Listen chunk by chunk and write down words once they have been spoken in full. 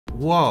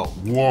Whoa.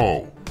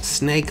 Whoa.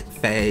 Snake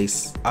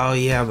face. Oh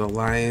yeah, the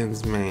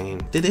lion's mane.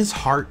 Did his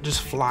heart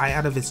just fly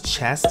out of his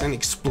chest and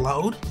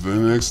explode? The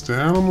next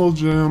Animal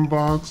Jam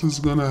box is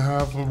gonna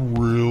have a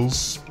real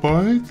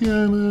spike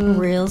in it.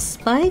 Real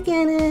spike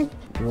in it.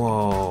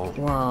 Whoa.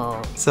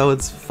 Whoa. So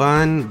it's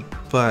fun,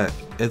 but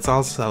it's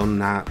also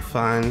not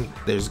fun.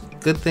 There's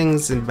good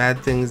things and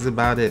bad things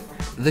about it.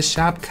 The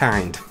shop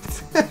kind.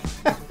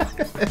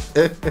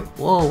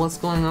 Whoa, what's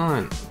going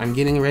on? I'm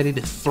getting ready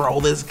to throw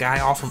this guy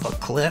off of a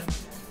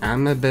cliff.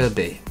 I'm a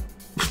baby.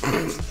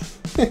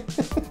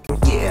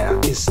 Yeah,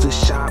 it's the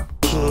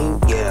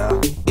Shopking. Yeah,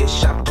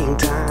 it's Shopking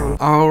time.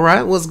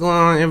 Alright, what's going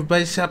on,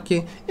 everybody?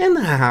 Shopking in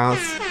the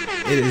house.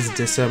 It is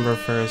December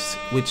 1st,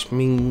 which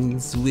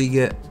means we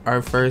get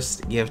our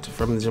first gift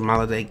from the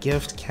Jamaaliday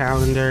gift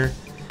calendar.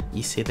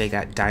 You see they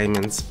got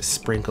diamonds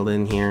sprinkled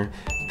in here.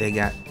 They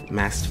got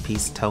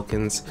masterpiece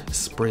tokens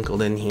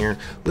sprinkled in here.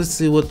 Let's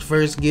see what the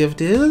first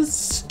gift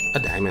is. A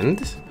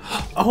diamond.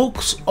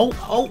 Oh.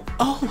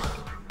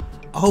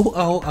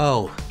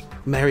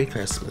 Merry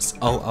Christmas.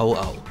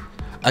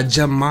 A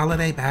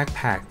Jamaaliday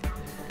backpack.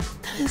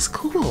 That is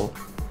cool.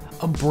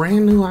 A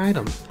brand new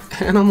item.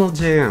 Animal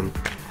Jam.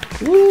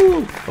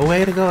 Woo!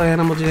 Way to go,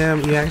 Animal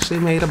Jam. You actually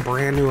made a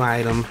brand new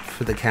item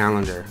for the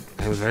calendar.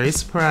 I'm very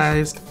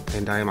surprised,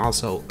 and I am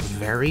also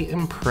very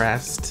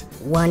impressed.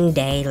 One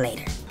day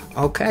later.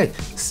 Okay,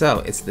 so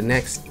it's the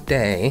next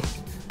day.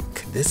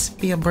 Could this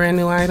be a brand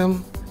new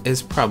item?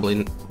 It's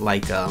probably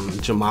like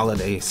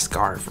Jamaaliday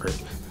scarf or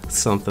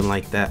something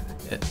like that.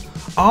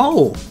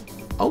 Oh,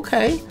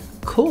 okay,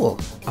 cool.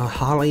 A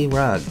holly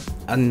rug,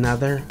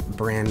 another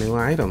brand new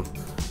item.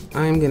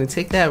 I'm gonna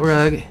take that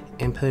rug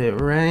and put it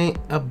right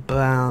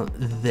about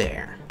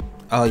there.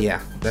 Oh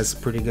yeah, that's a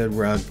pretty good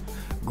rug.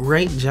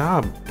 Great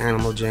job,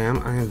 Animal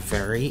Jam. I am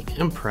very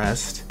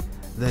impressed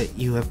that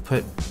you have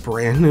put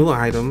brand new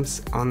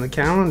items on the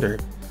calendar.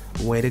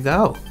 Way to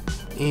go.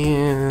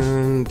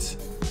 And,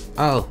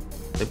 oh,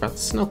 they brought the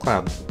snow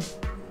cloud.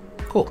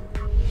 Cool.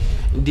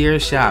 Dear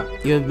Shop,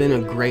 you have been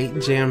a great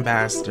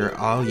Jambassador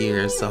all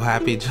year, so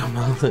happy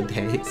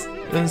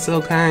Jamaalidays. You're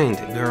so kind,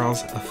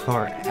 girls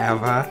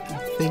forever.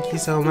 Thank you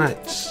so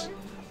much.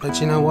 But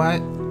you know what?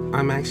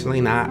 I'm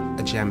actually not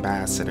a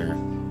Jambassador.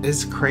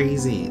 It's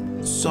crazy.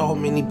 So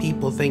many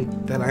people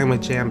think that I'm a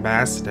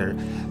Jambassador,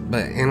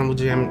 but Animal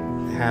Jam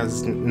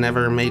has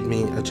never made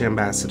me a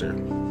Jambassador.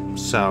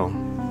 So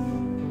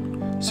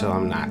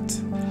I'm not.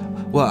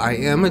 Well, I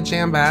am a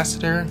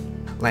Jambassador.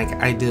 Like,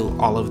 I do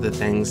all of the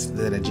things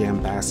that a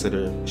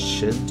Jambassador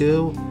should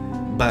do,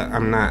 but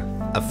I'm not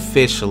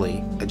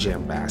officially a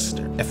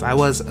Jambassador. If I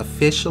was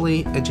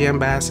officially a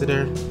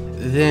Jambassador,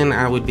 then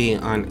I would be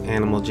on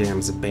Animal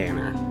Jam's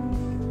banner.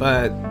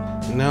 But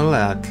no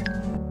luck.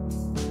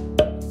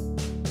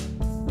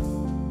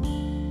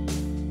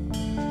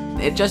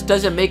 It just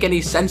doesn't make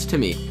any sense to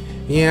me.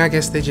 Yeah, I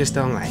guess they just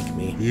don't like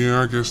me.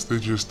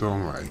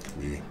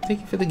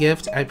 Thank you for the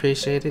gift. I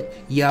appreciate it.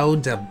 Yo,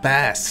 the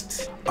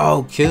best.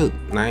 Oh, cute.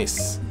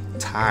 Nice.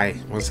 Tie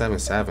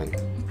 177.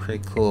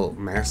 Pretty cool.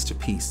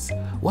 Masterpiece.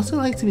 What's it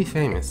like to be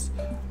famous?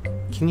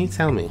 Can you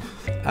tell me?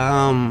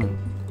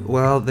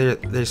 Well,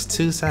 there's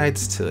two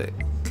sides to it.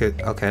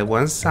 Okay,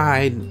 one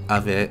side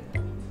of it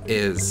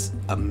is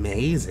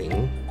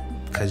amazing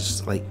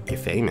because, like, you're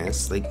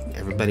famous. Like,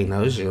 everybody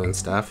knows you and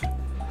stuff.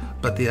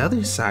 But the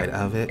other side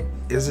of it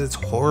is it's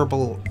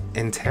horrible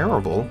and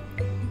terrible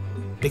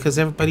because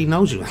everybody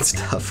knows you and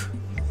stuff.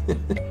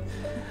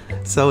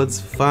 So it's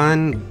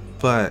fun,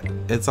 but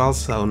it's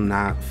also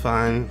not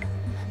fun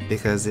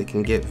because it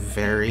can get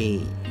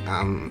very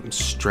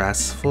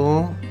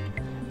stressful.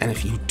 And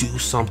if you do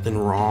something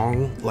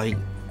wrong, like,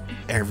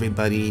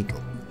 everybody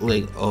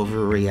like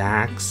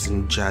overreacts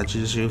and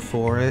judges you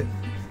for it.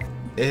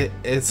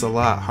 It's a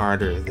lot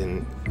harder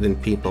than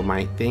people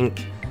might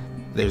think.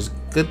 There's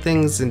good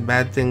things and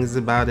bad things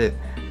about it,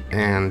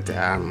 and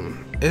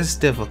it's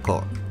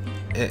difficult.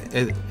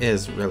 It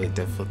is really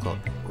difficult.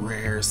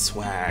 Rare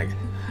swag.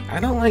 I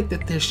don't like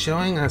that they're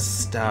showing us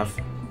stuff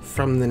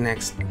from the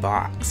next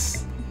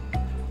box.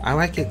 I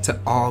like it to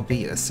all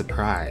be a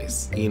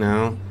surprise, you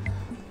know?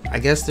 I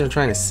guess they're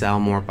trying to sell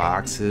more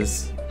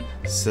boxes,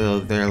 so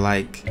they're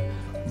like,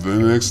 the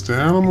next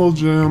Animal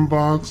Jam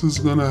box is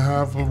gonna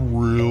have a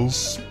real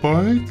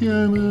spike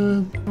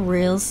in it.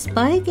 Real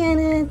spike in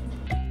it.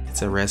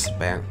 it's a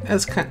wristband.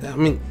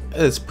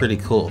 It's pretty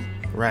cool,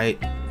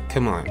 right?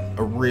 Come on,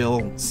 a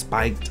real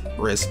spiked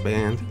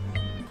wristband.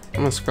 I'm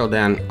gonna scroll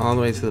down all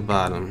the way to the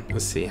bottom.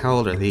 Let's see, how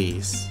old are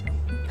these?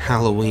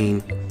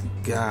 Halloween.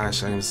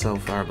 Gosh, I'm so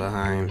far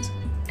behind.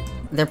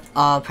 They're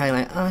all probably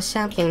like, oh,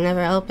 Shopking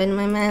never opened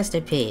my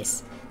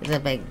masterpiece. The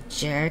big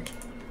jerk.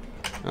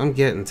 I'm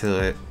getting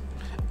to it.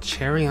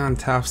 Cherry on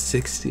top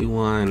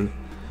 61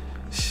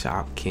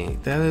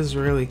 Shopking. That is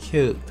really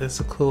cute. That's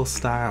a cool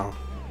style.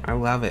 I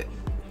love it.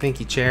 Thank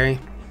you, Cherry.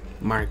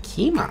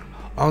 Markima.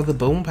 Oh, the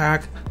boom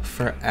pack.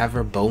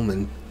 Forever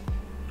Bowman.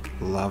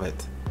 Love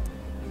it.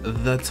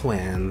 The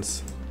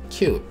twins.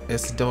 Cute.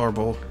 It's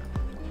adorable.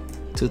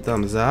 2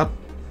 thumbs up.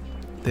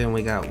 Then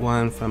we got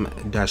one from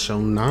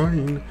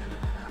Dasho9.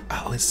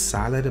 Oh, it's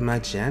solid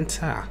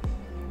magenta.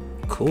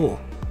 Cool.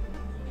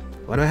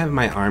 Why do I have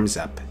my arms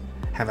up?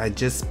 Have I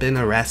just been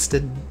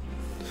arrested?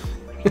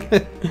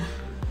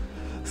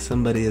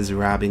 Somebody is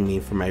robbing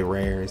me for my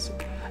rares.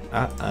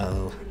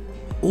 Uh-oh.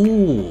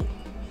 Ooh.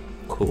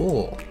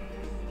 Cool.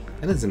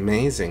 That is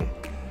amazing.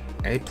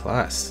 A+.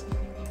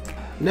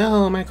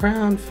 No, my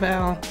crown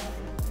fell.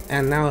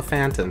 And now a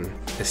phantom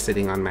is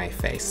sitting on my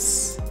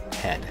face.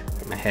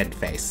 My head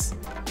face.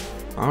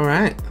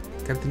 Alright.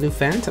 Got the new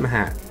phantom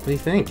hat. What do you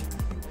think?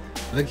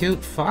 The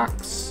cute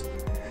fox.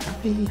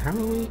 Happy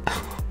Halloween.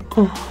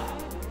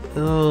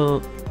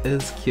 Oh,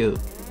 it's cute.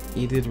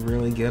 You did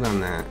really good on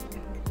that.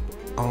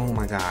 Oh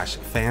my gosh.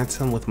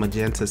 Phantom with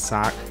magenta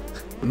sock.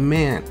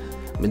 Man.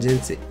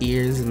 Magenta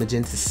ears and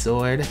magenta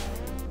sword.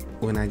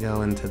 When I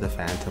go into the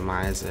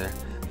Phantomizer.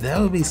 That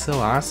would be so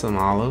awesome,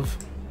 Olive.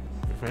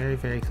 Very,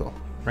 very cool.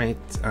 Right,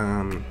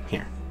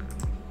 here.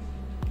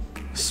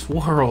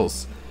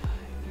 Swirls.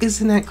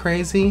 Isn't that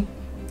crazy?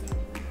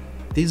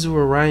 These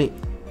were right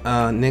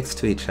next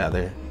to each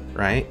other,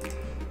 right?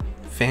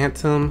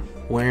 Phantom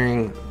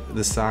wearing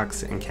the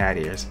socks and cat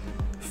ears.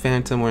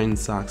 Phantom wearing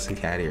socks and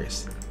cat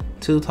ears.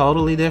 Two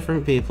totally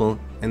different people,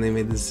 and they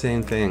made the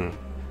same thing.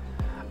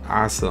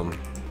 Awesome.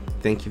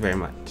 Thank you very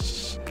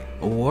much.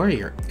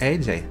 Warrior,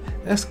 AJ.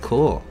 That's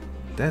cool.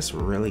 That's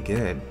really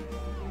good.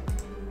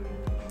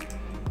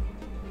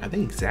 Are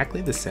they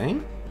exactly the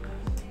same?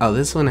 Oh,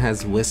 this one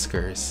has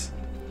whiskers.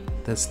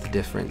 That's the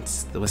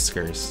difference. The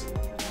whiskers.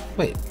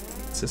 Wait,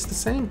 is this the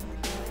same?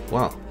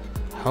 Well,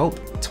 Hope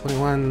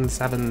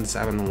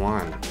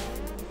 21771.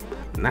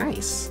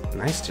 Nice.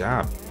 Nice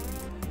job.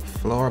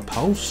 Flora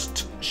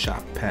Post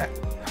shop pet.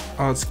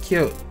 Oh, it's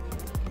cute.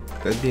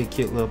 That'd be a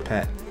cute little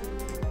pet.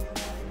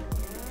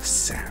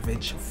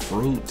 Savage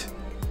fruit.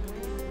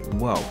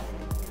 Whoa.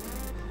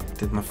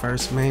 Did my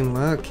first main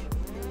look.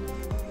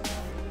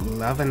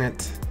 Loving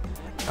it.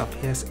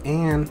 LPS,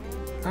 and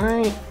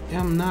I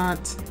am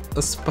not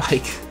a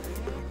spike.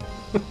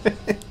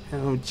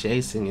 I'm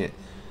chasing it.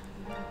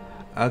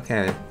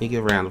 Okay, you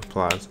give a round of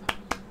applause.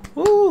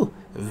 Woo!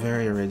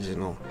 Very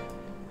original.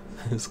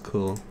 It's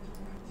cool.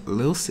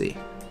 Lucy.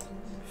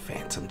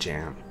 Phantom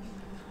Jam.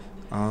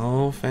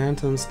 Oh,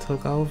 Phantoms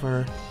took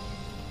over.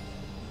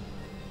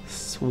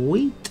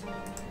 Sweet.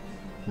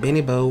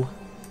 Benny Bo.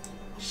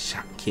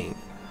 Shopking.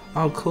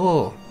 Oh,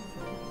 cool.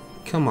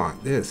 Come on,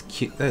 this is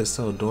cute. That is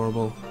so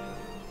adorable.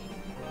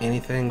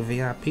 Anything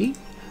VIP?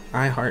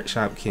 I heart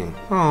Shopking.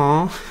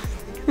 Aww.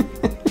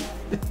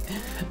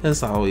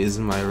 That's always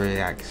my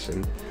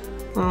reaction.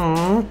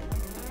 Aww.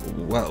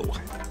 Whoa.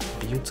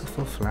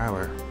 Beautiful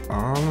flower.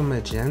 All the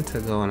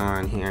magenta going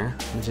on here.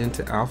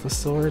 Magenta Alpha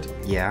Sword?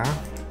 Yeah,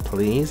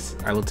 please.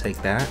 I will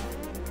take that.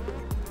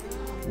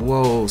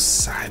 Whoa,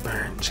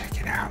 Cyburn.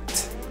 Check it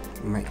out.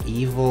 My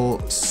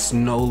evil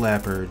snow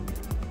leopard.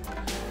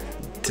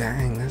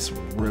 Dang, that's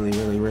really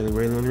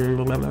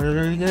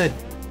good.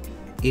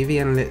 Evie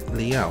and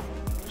Leo.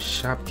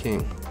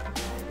 Shopking.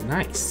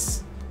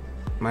 Nice.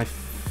 My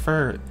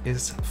fur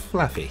is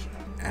fluffy.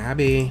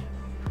 Abby.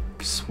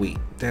 Sweet.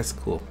 That's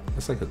cool.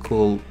 That's like a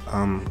cool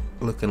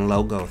looking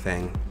logo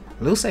thing.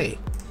 Lucy.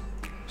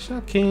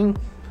 Shopking.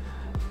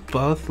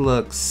 Both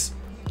looks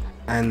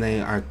and they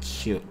are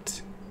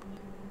cute.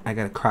 I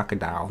got a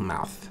crocodile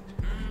mouth.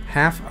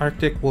 Half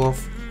Arctic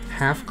wolf,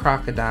 half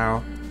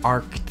crocodile,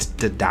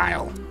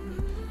 arctodile.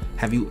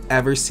 Have you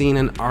ever seen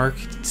an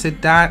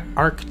arctodile?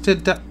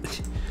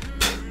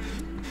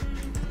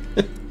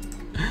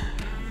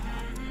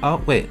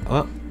 Oh wait,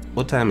 oh,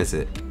 what time is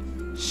it?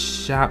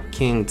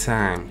 Shopking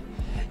time.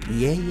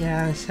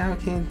 Yeah,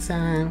 Shopking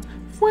time.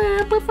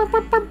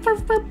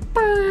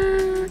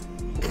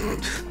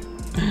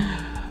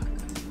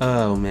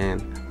 Oh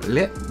man,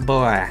 lip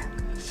boy.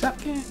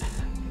 Shopking.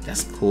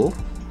 That's cool.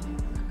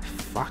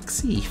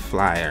 Foxy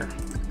flyer.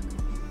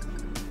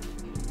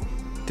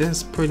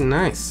 That's pretty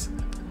nice.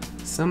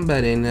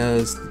 Somebody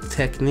knows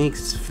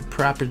techniques for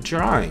proper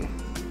drawing.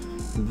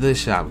 The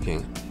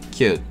Shopking.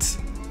 Cute.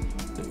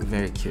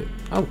 Very cute.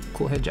 Oh,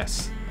 cool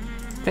headdress.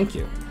 Thank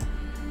you.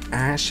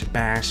 Ash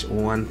Bash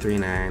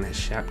 139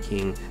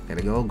 Shopking. Got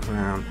a gold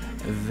crown.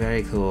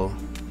 Very cool.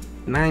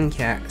 9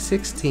 cat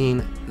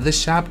 16. The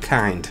shop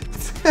kind.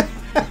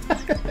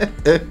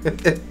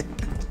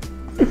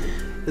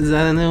 Is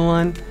that a new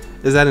one?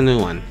 Is that a new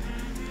one?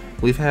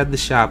 We've had the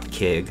Shop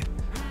King.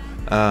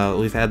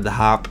 We've had the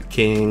Hop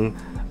King.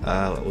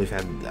 We've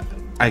had...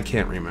 I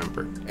can't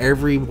remember.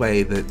 Every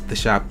way that the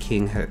Shop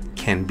King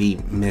can be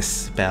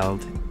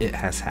misspelled, it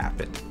has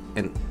happened.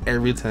 And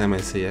every time I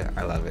see it,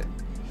 I love it.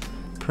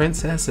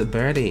 Princess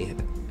Birdie.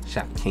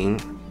 Shop King.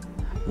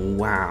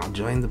 Wow.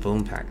 Join the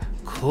Boom Pack.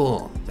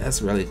 Cool.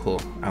 That's really cool.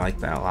 I like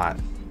that a lot.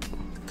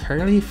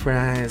 Curly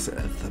Fries.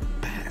 The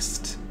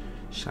best.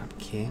 Shop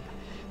King.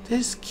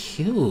 That's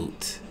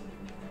cute.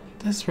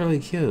 That's really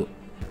cute.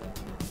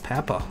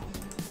 Peppa.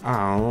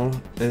 Oh,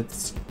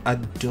 it's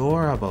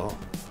adorable.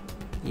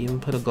 You even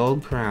put a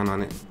gold crown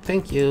on it.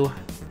 Thank you.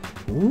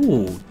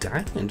 Ooh,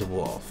 Diamond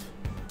Wolf.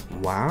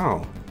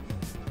 Wow.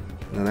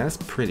 Now that's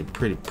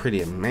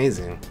pretty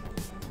amazing.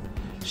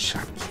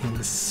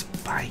 Shopking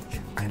Spike.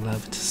 I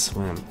love to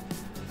swim.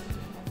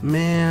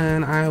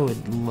 Man, I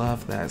would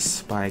love that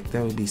spike.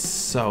 That would be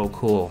so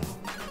cool.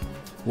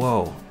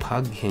 Whoa,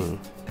 Pug King.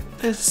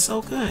 This is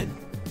so good.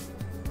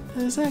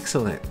 This is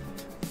excellent.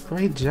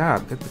 Great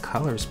job. Got the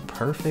colors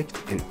perfect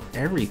and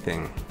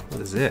everything. What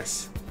is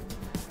this?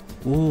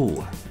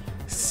 Ooh,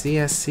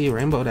 CSC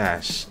Rainbow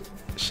Dash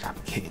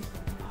Shopking.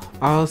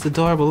 Oh, it's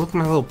adorable. Look at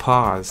my little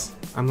paws.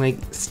 I'm like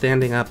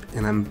standing up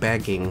and I'm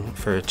begging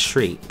for a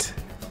treat.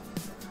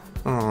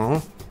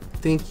 Oh,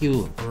 thank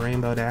you,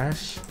 Rainbow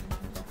Dash.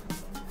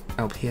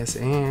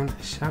 LPS and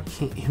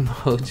Shopking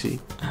emoji.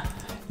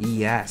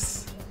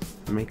 Yes,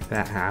 make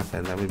that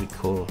happen. That would be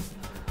cool.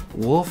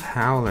 Wolf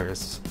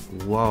Howlers.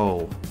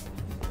 Whoa,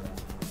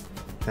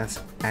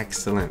 that's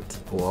excellent,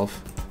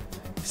 Wolf.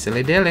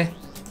 Silly dilly.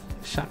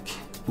 Shopking.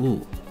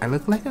 Ooh, I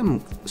look like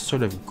I'm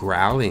sort of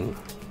growling.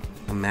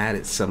 I'm mad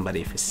at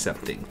somebody for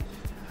something.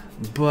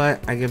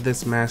 But I give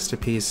this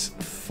masterpiece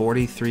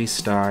 43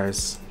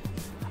 stars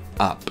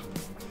up.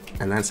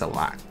 And that's a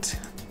lot.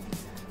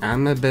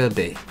 I'm a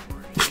booby.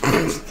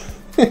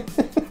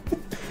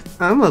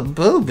 I'm a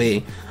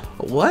booby.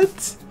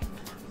 What?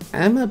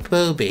 I'm a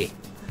booby.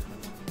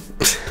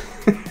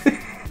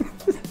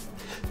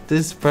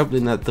 This is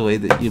probably not the way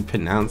that you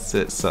pronounce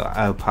it, so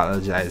I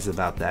apologize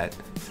about that.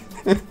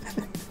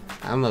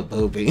 I'm a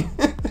booby.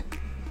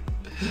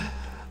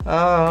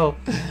 Oh,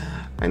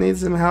 I need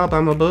some help.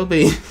 I'm a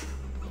booby.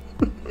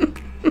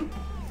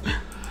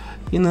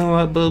 You know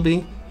what,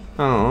 booby?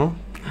 Oh,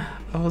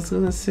 I was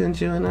gonna send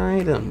you an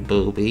item,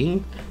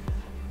 booby.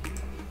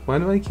 Why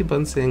do I keep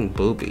on saying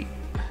booby?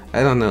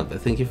 I don't know,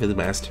 but thank you for the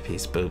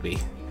masterpiece, booby.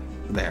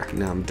 There,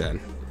 now I'm done.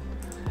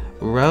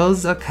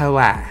 Rosa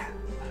Kawaii.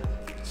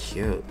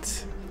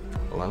 Cute.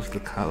 Love the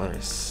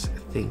colors.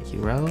 Thank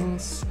you,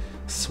 Rose.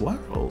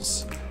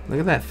 Swirls. Look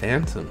at that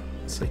phantom.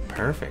 It's like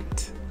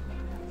perfect.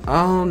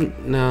 Oh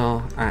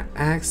no, I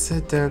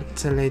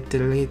accidentally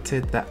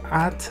deleted the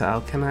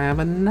auto. Can I have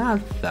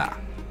another?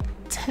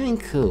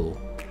 Tanku.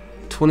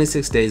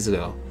 26 days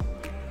ago.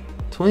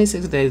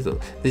 26 days ago.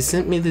 They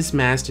sent me this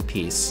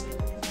masterpiece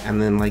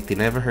and then like they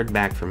never heard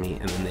back from me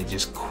and then they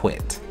just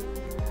quit.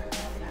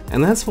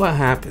 And that's what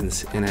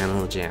happens in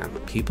Animal Jam.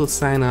 People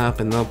sign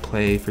up and they'll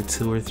play for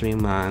 2 or 3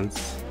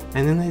 months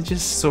and then they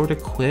just sort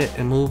of quit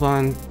and move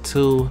on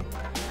to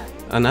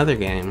another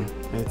game.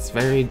 It's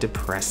very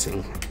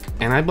depressing.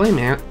 And I blame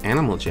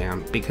Animal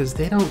Jam because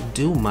they don't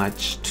do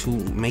much to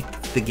make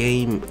the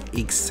game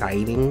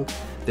exciting.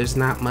 There's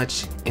not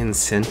much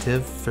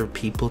incentive for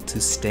people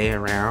to stay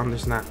around.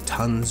 There's not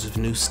tons of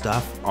new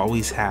stuff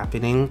always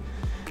happening.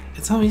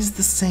 It's always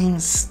the same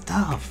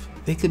stuff.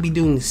 They could be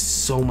doing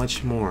so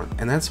much more,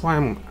 and that's why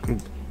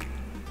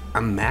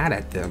I'm mad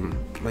at them.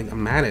 Like,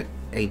 I'm mad at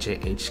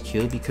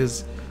AJHQ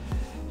because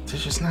they're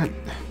just not.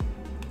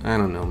 I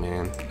don't know,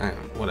 man.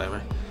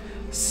 Whatever.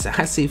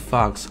 Sassy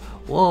Fox.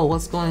 Whoa,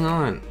 what's going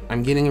on?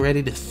 I'm getting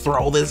ready to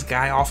throw this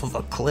guy off of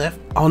a cliff.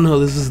 Oh no,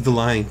 this is the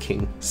Lion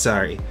King.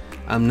 Sorry,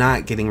 I'm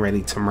not getting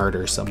ready to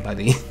murder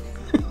somebody.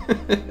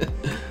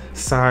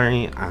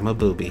 Sorry, I'm a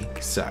booby.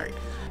 Sorry.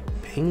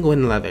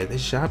 Penguin Lover, the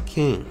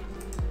Shopking.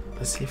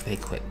 Let's see if they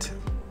quit.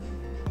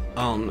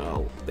 Oh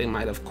no, they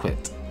might have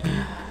quit.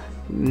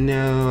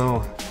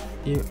 No,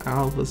 your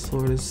Alpha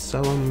Sword is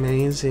so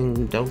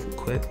amazing. Don't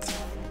quit.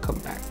 Come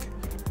back.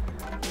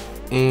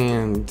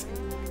 And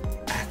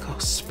Echo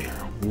Spear.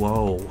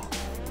 Whoa.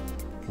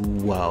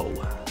 Whoa.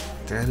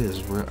 That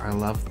is real. I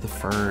love the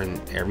fur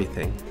and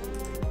everything.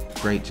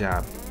 Great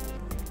job.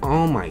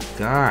 Oh my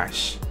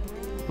gosh.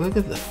 Look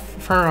at the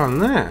fur on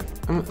that.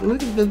 I mean,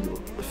 look at the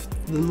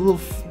little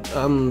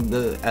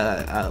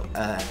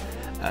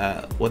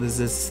what is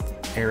this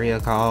area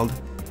called?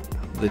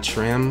 The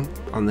trim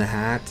on the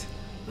hat.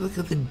 Look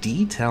at the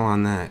detail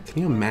on that.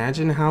 Can you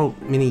imagine how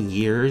many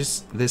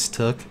years this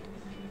took?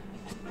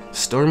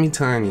 Stormy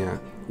Tanya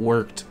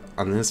worked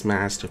on this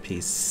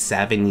masterpiece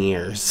 7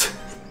 years.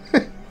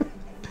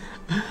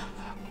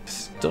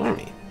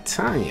 Stormy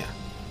Tanya.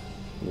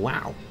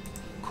 Wow.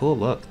 Cool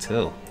look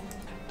too.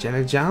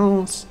 Jenna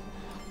Jones.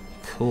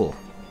 Cool.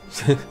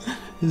 This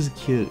is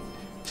cute.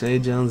 Jenna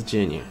Jones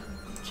Jr.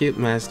 Cute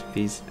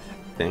masterpiece.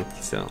 Thank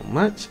you so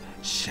much.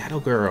 Shadow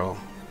Girl.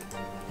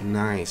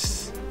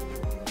 Nice.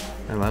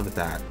 I love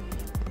that.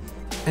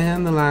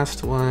 And the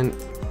last one.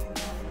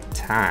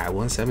 Ty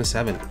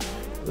 177.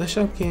 The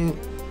Shopking.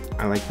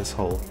 I like this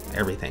whole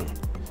everything.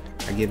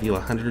 I give you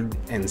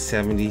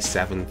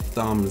 177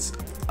 thumbs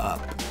up.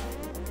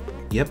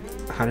 Yep,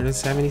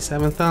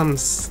 177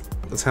 thumbs.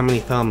 That's how many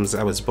thumbs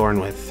I was born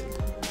with.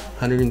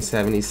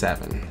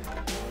 177.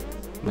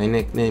 My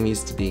nickname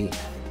used to be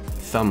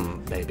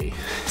Thumb Baby.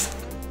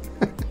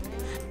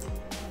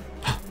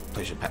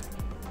 Pleasure pet.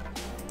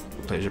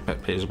 Pleasure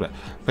pet, pleasure pet.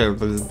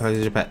 Pleasure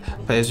pet,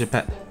 pleasure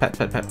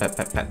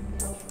pet, pet.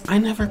 I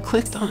never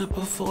clicked on it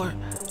before.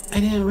 I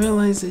didn't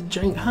realize it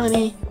drank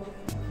honey.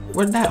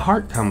 Where'd that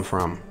heart come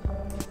from?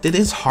 Did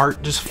his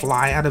heart just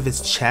fly out of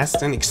his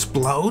chest and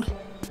explode?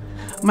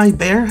 My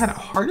bear had a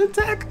heart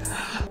attack?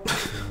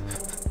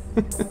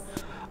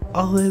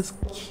 Oh, that's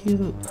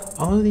cute.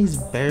 All of these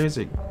bears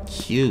are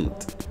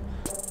cute.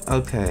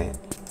 Okay,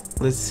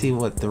 let's see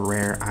what the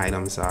rare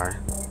items are.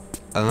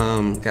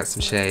 Got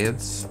some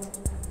shades.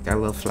 Got a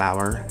little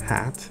flower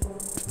hat.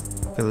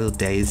 Got a little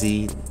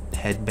daisy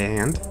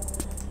headband.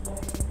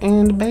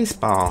 And a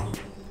baseball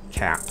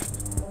cap.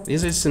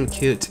 These are some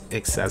cute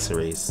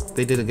accessories.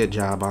 They did a good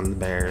job on the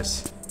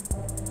bears.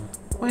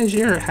 Why is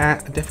your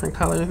hat a different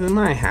color than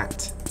my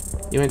hat?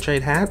 You wanna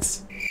trade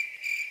hats?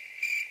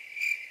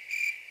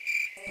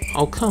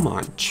 Oh, come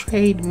on,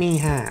 trade me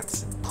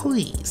hats,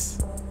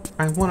 please.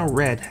 I want a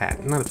red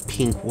hat, not a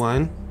pink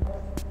one.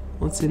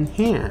 What's in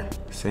here?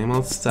 Same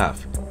old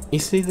stuff. You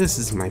see, this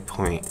is my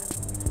point.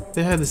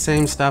 They had the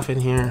same stuff in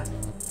here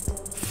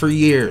for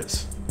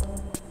years.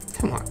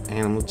 Come on,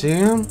 Animal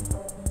Jam.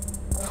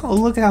 Oh,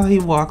 look how he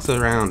walks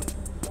around.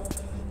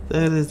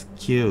 That is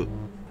cute.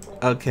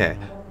 Okay,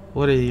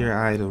 what are your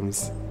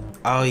items?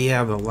 Oh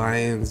yeah, the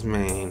lion's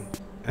mane.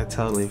 I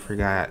totally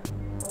forgot.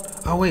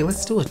 Oh wait,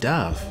 let's do a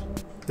dove.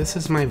 This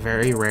is my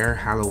very rare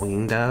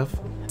Halloween dove.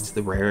 It's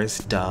the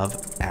rarest dove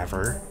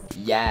ever.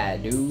 Yeah,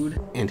 dude.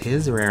 And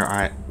his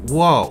rare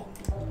whoa!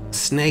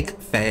 Snake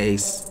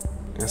face.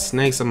 There's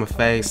snakes on my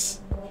face.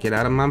 Get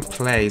out of my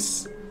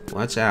place.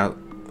 Watch out.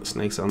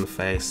 Snakes on the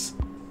face.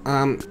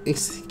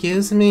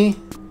 Excuse me?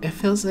 It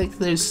feels like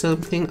there's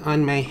something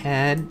on my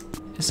head.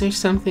 Is there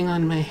something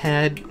on my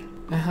head?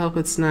 I hope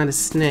it's not a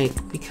snake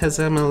because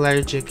I'm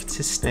allergic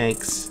to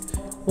snakes.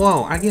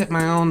 Whoa, I get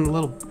my own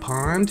little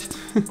pond?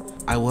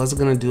 I was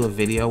gonna do a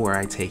video where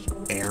I take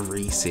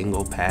every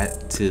single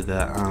pet to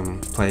the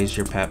Play As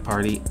Your Pet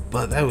party,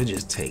 but that would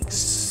just take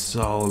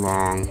so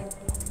long.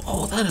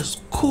 Oh, that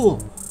is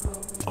cool.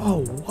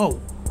 Oh, whoa.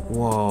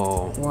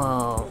 Whoa.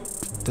 Whoa.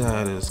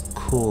 That is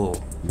cool.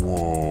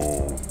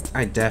 Whoa.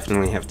 I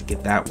definitely have to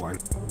get that one.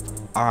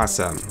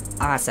 Awesome.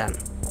 Awesome.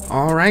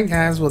 Alright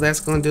guys, well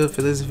that's gonna do it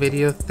for this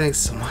video. Thanks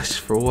so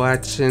much for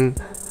watching.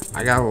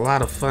 I got a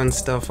lot of fun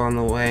stuff on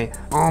the way.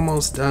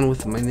 Almost done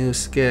with my new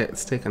skit.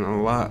 It's taken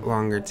a lot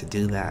longer to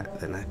do that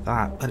than I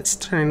thought, but it's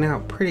turning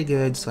out pretty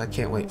good, so I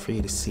can't wait for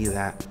you to see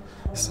that.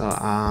 So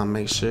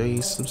make sure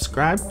you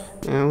subscribe,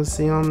 and we'll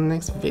see you on the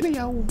next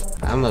video.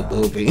 I'm a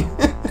booby.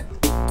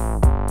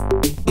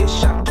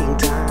 It's Shopking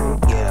time,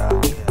 yeah.